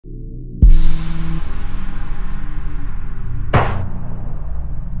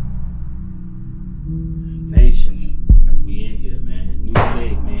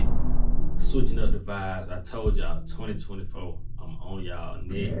vibes. I told y'all 2024, I'm on y'all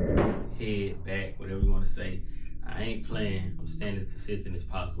neck, head, back, whatever you want to say. I ain't playing. I'm staying as consistent as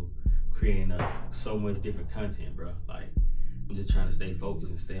possible, creating so much different content, bro. Like, I'm just trying to stay focused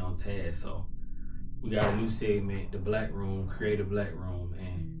and stay on task. So we got a new segment, the Black Room, Creative Black Room.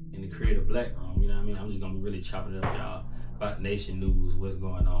 And in the Creative Black Room, you know what I mean? I'm just gonna be really chopping it up, y'all, about nation news, what's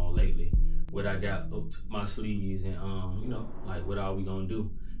going on lately, what I got up my sleeves, and you know, like what are we gonna do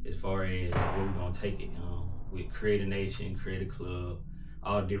as far as where we gonna take it with Creative Nation, Creative Club,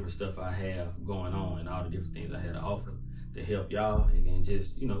 all the different stuff I have going on and all the different things I had to offer to help y'all, and then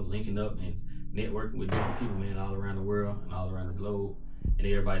just, you know, linking up and networking with different people, man, all around the world and all around the globe, and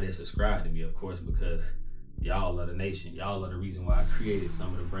everybody that subscribed to me, of course, because y'all are the nation. Y'all are the reason why I created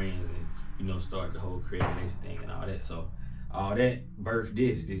some of the brands and, you know, started the whole Creative Nation thing and all that. So all that birthed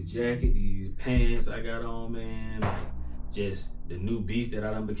this jacket, these pants I got on, man, like just the new beast that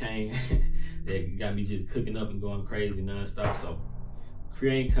I done became that got me just cooking up and going crazy nonstop. So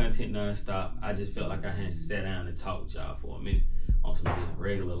creating content nonstop, I just felt like I hadn't sat down and talked with y'all for a minute on some just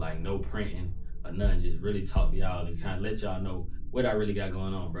regular, like no printing or nothing, just really talk to y'all and kind of let y'all know what I really got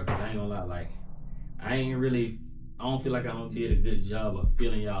going on, bro. Cause I ain't gonna lie, like I don't feel like I did a good job of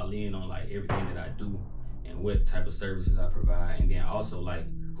filling y'all in on like everything that I do and what type of services I provide, and then also like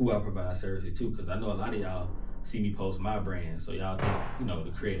who I provide services to, because I know a lot of y'all see me post my brand, so y'all think, you know,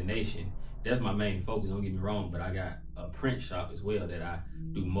 the Creative Nation, that's my main focus, don't get me wrong, but I got a print shop as well that I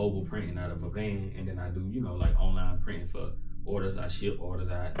do mobile printing out of a van, and then I do, you know, like online printing for orders, I ship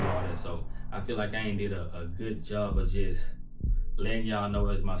orders, I do all that. So I feel like I ain't did a good job of just letting y'all know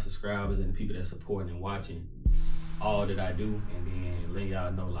as my subscribers and the people that supporting and watching all that I do, and then letting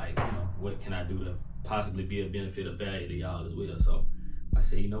y'all know, like, you know, what can I do to possibly be a benefit of value to y'all as well. So I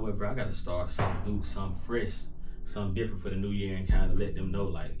said, you know what, bro, I gotta start something new, something fresh, something different for the new year, and kind of let them know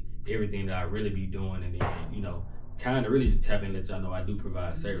like everything that I really be doing, and then, you know, kind of really just tap in and let y'all know I do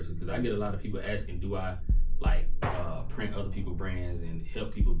provide services, because I get a lot of people asking, do I like print other people's brands and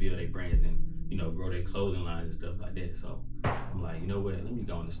help people build their brands and, you know, grow their clothing lines and stuff like that. So I'm like, you know what, let me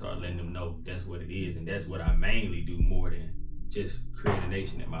go and start letting them know that's what it is, and that's what I mainly do more than just Creative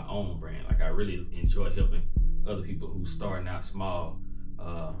Nation and my own brand. Like I really enjoy helping other people who starting out small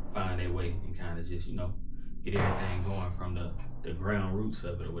find their way and kind of just, you know, get everything going from the ground roots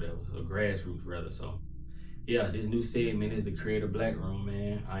of it or whatever, or grassroots rather. So yeah, this new segment is the Creative Black Room,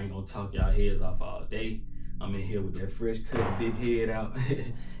 man. I ain't gonna talk y'all heads off all day. I'm in here with that fresh cut, big head out,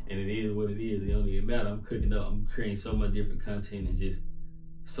 and it is what it is. It don't even matter. I'm cooking up. I'm creating so much different content and just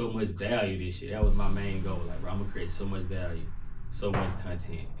so much value this year. That was my main goal. Like, bro, I'm gonna create so much value, so much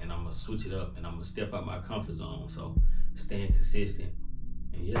content, and I'm gonna switch it up, and I'm gonna step out my comfort zone. So staying consistent,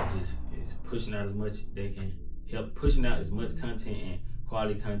 and yeah, just pushing out as much they can help, pushing out as much content and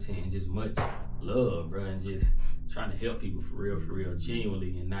quality content and just much love, bro, and just trying to help people for real,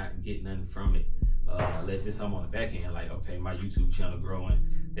 genuinely, and not get nothing from it. Unless it's something on the back end, like, okay, my YouTube channel growing,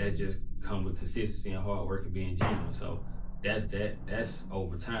 that's just come with consistency and hard work and being genuine. So that's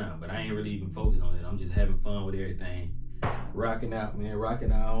over time, but I ain't really even focused on it. I'm just having fun with everything, rocking out, man,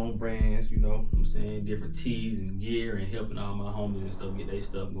 rocking our own brands, you know what I'm saying, different tees and gear, and helping all my homies and stuff get their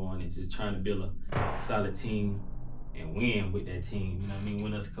stuff going, and just trying to build a solid team and win with that team. You know what I mean?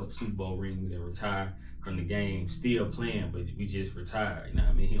 Win us a couple Super Bowl rings and retire from the game, still playing, but we just retired, you know what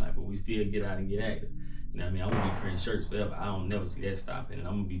I mean? Like, but we still get out and get active. You know what I mean? I'm gonna be printing shirts forever. I don't never see that stopping, and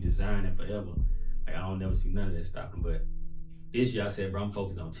I'm gonna be designing forever. Like, I don't never see none of that stopping. But this year I said, bro, I'm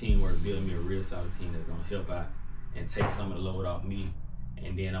focused on teamwork, building me a real solid team that's gonna help out and take some of the load off me.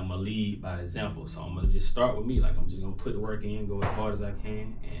 And then I'm gonna lead by example. So I'm gonna just start with me. Like, I'm just gonna put the work in, go as hard as I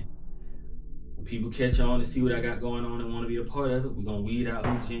can, and when people catch on and see what I got going on and want to be a part of it, we're gonna weed out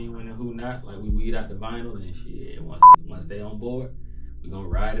who's genuine and who not. Like, we weed out the vinyl, and shit, once they on board, we're gonna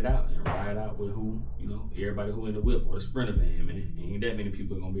ride it out with who, you know, everybody who in the whip or the Sprinter van, man. Ain't that many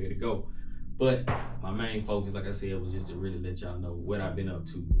people are gonna be able to go. But my main focus, like I said, was just to really let y'all know what I've been up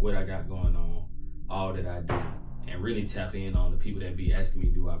to, what I got going on, all that I do, and really tap in on the people that be asking me,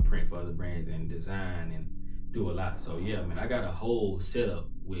 do I print for other brands and design and do a lot. So yeah, man, I got a whole setup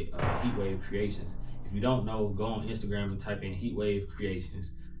with Heatwave Creations. If you don't know, go on Instagram and type in Heatwave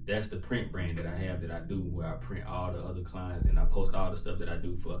Creations. That's the print brand that I have, that I do, where I print all the other clients, and I post all the stuff that I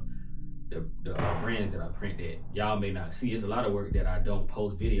do for the brands that I print that y'all may not see. It's a lot of work that I don't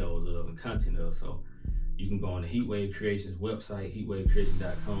post videos of and content of. So you can go on the Heatwave Creations website,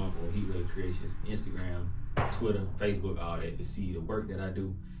 heatwavecreations.com, or Heatwave Creations Instagram, Twitter, Facebook, all that, to see the work that I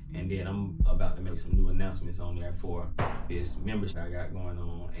do. And then I'm about to make some new announcements on there for this membership I got going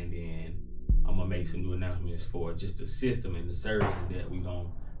on. And then I'm gonna make some new announcements for just the system and the services that we gonna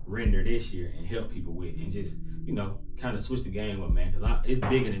render this year and help people with, and just, you know, kind of switch the game up, man, because it's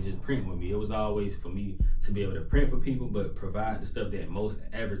bigger than just print with me. It was always for me to be able to print for people, but provide the stuff that most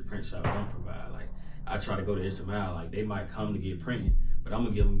average print shop don't provide. Like, I try to go the extra mile. Like, they might come to get printed, but I'm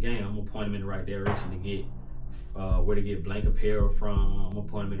gonna give them game. I'm gonna point them in the right direction to get where to get blank apparel from. I'm gonna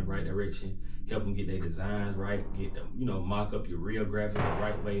point them in the right direction, help them get their designs right, get them, you know, mock up your real graphic the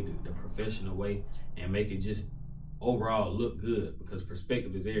right way, the professional way, and make it just overall look good, because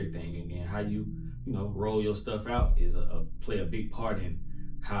perspective is everything. And then how you know, roll your stuff out is play a big part in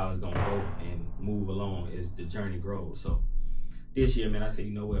how it's gonna go and move along as the journey grows. So this year, man, I said,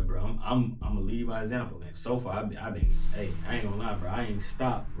 you know what, bro, I'm gonna lead by example, man. So far, I've been, hey, I ain't gonna lie, bro, I ain't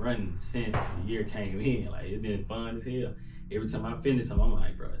stopped running since the year came in. Like, it's been fun as hell. Every time I finish something, I'm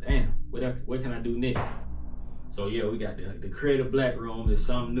like, bro, damn, what can I do next? So yeah, we got the Creative Black Room. There's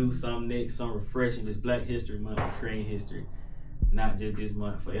something new, something next, something refreshing. Just Black History Month, creating history, not just this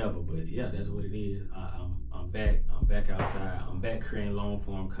month, forever. But yeah, that's what it is. I'm back outside. I'm back creating long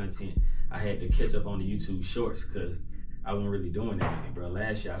form content. I had to catch up on the YouTube Shorts because I wasn't really doing that many, bro.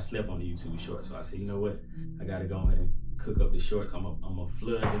 Last year I slept on the YouTube Shorts, so I said, you know what, I gotta go ahead and cook up the shorts. I'm gonna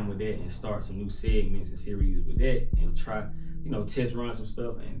flood them with that and start some new segments and series with that, and try, you know, test run some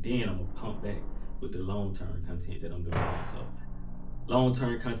stuff, and then I'm gonna pump back with the long-term content that I'm doing now. So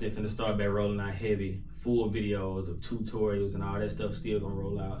long-term content finna start back rolling out heavy, full videos of tutorials and all that stuff still gonna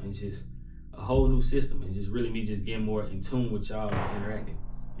roll out, and just a whole new system, and just really me just getting more in tune with y'all and interacting.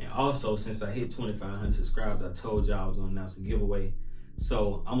 And also, since I hit 2,500 subscribers, I told y'all I was gonna announce a giveaway.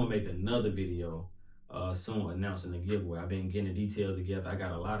 So I'm gonna make another video soon announcing the giveaway. I've been getting the details together. I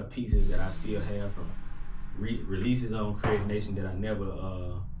got a lot of pieces that I still have from releases on Creative Nation that I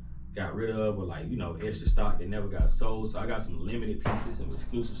never got rid of, or like, you know, extra stock that never got sold. So I got some limited pieces, some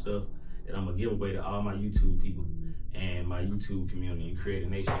exclusive stuff that I'm gonna give away to all my YouTube people and my YouTube community and Creative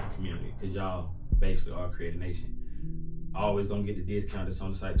Nation community, because y'all basically are Creative Nation. Always gonna get the discount that's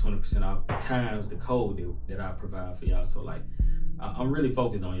on the site, 20% off times the code that I provide for y'all. So like, I'm really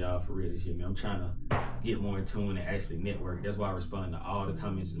focused on y'all for real this year, man. I'm trying to get more in tune and actually network. That's why I respond to all the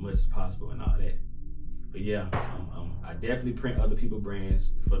comments as much as possible and all that. But yeah, I definitely print other people's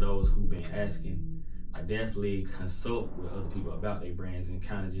brands for those who've been asking. I definitely consult with other people about their brands, and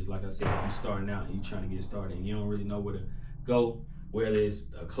kind of just, like I said, if you're starting out and you're trying to get started and you don't really know where to go, whether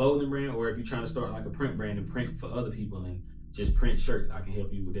it's a clothing brand or if you're trying to start like a print brand and print for other people and just print shirts, I can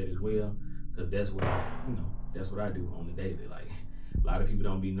help you with that as well, because that's what I do on the daily. Like, a lot of people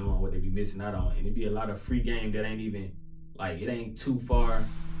don't be knowing what they be missing out on, and it be a lot of free game that ain't even, like, it ain't too far.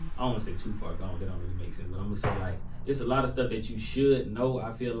 I don't want to say too far gone, that don't really make sense, but I'm gonna say, like, it's a lot of stuff that you should know.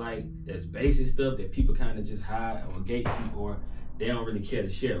 I feel like that's basic stuff that people kind of just hide or gatekeep, or they don't really care to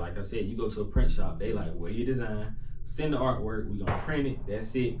share. Like I said, you go to a print shop, they like, where your design, send the artwork, we gonna print it,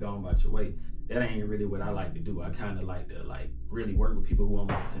 that's it, go on about your way. That ain't really what I like to do. I kind of like to really work with people who I'm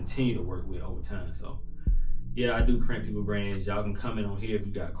gonna continue to work with over time. So yeah, I do print people brands. Y'all can comment on here if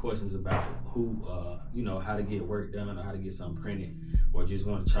you got questions about who, you know, how to get work done or how to get something printed, or just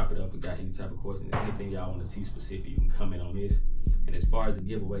want to chop it up and got any type of questions, anything y'all want to see specific, you can comment on this. And as far as the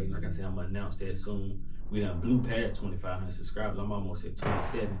giveaway, like I said, I'm gonna announce that soon. We done blew past 2,500 subscribers. I'm almost at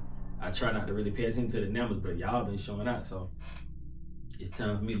 27. I try not to really pay attention to the numbers, but y'all been showing out, so it's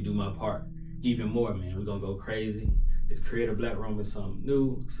time for me to do my part even more, man. We're gonna go crazy. This Creative Black Room is something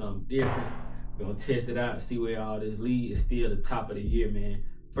new, something different. We're gonna test it out, see where all this lead. It's still the top of the year, man.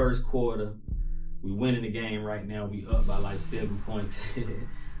 First quarter, we winning the game right now. We up by like 7 points.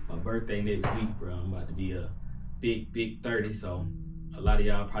 My birthday next week, bro. I'm about to be a big 30, so a lot of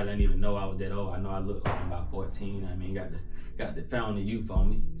y'all probably didn't even know I was that old. I know I look like I'm about 14. I mean, got the fountain of youth on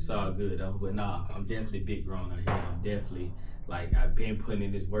me. It's all good though, but nah, I'm definitely big grown out here. I'm definitely, like, I've been putting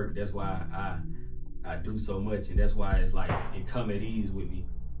in this work. That's why I do so much, and that's why it's like it come at ease with me,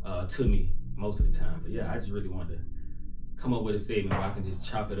 to me most of the time. But yeah, I just really wanted to come up with a segment where I can just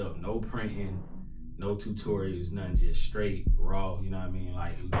chop it up. No printing, no tutorials, nothing, just straight raw, you know what I mean?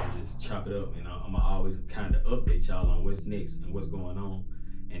 Like, we can just chop it up, and I'm gonna always kind of update y'all on what's next and what's going on,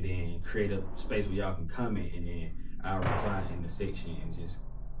 and then create a space where y'all can comment, and then I'll reply in the section and just,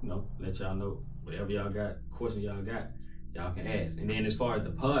 you know, let y'all know whatever y'all got, questions y'all got, y'all can ask. And then as far as the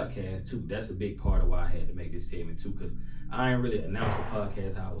podcast too, that's a big part of why I had to make this segment too, because I ain't really announced the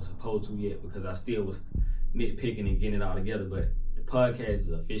podcast how I was supposed to yet, because I still was nitpicking and getting it all together. But the podcast is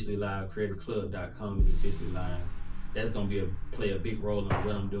officially live. CreativeClub.com is officially live. That's gonna play a big role in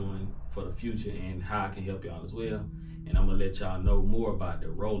what I'm doing for the future and how I can help y'all as well. And I'm gonna let y'all know more about the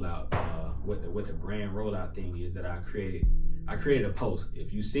rollout, what the brand rollout thing is that I created. I created a post.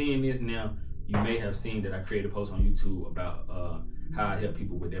 If you're seeing this now, you may have seen that I created a post on YouTube about how I help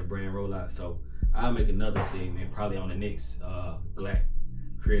people with their brand rollout. So I'll make another segment probably on the next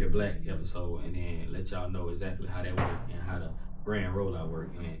Creative Black episode, and then let y'all know exactly how that work and how the brand rollout work,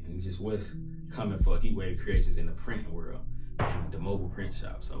 and just what's coming for Heatwave Creations in the print world and the mobile print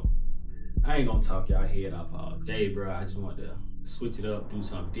shop. So I ain't gonna talk y'all head off all day, bro. I just want to switch it up, do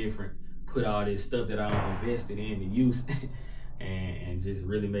something different, put all this stuff that I invested in to use and just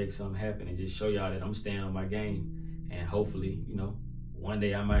really make something happen, and just show y'all that I'm staying on my game. And hopefully, you know, one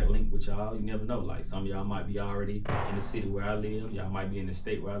day I might link with y'all. You never know. Like, some of y'all might be already in the city where I live. Y'all might be in the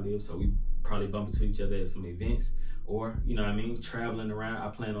state where I live. So we probably bump into each other at some events, or, you know what I mean, traveling around. I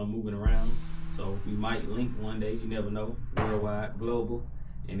plan on moving around. So we might link one day. You never know. Worldwide, global.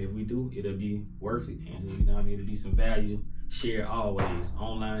 And if we do, it'll be worth it. And, you know what I mean, it'll be some value shared always,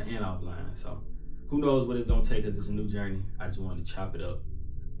 online and offline. So who knows what it's going to take us. It's a new journey. I just wanted to chop it up,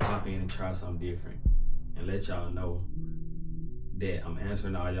 pop in and try something different, and let y'all know that I'm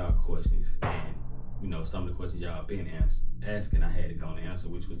answering all y'all questions. And, you know, some of the questions y'all been asking, I had to go and answer,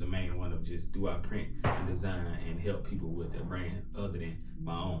 which was the main one of just, do I print and design and help people with their brand other than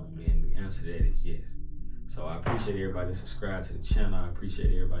my own? And the answer to that is yes. So I appreciate everybody that subscribed to the channel. I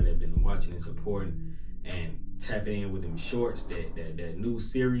appreciate everybody that been watching and supporting and tapping in with them shorts, that new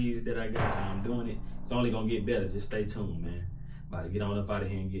series that I got, how I'm doing it. It's only gonna get better. Just stay tuned, man. About to get on up out of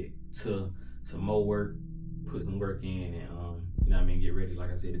here and get to some more work, put some work in, and you know what I mean, get ready.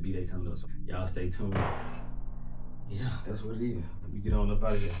 Like I said, the B-Day coming up. So y'all stay tuned. Yeah, that's what it is. We get on up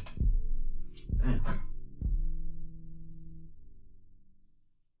out of here. Damn.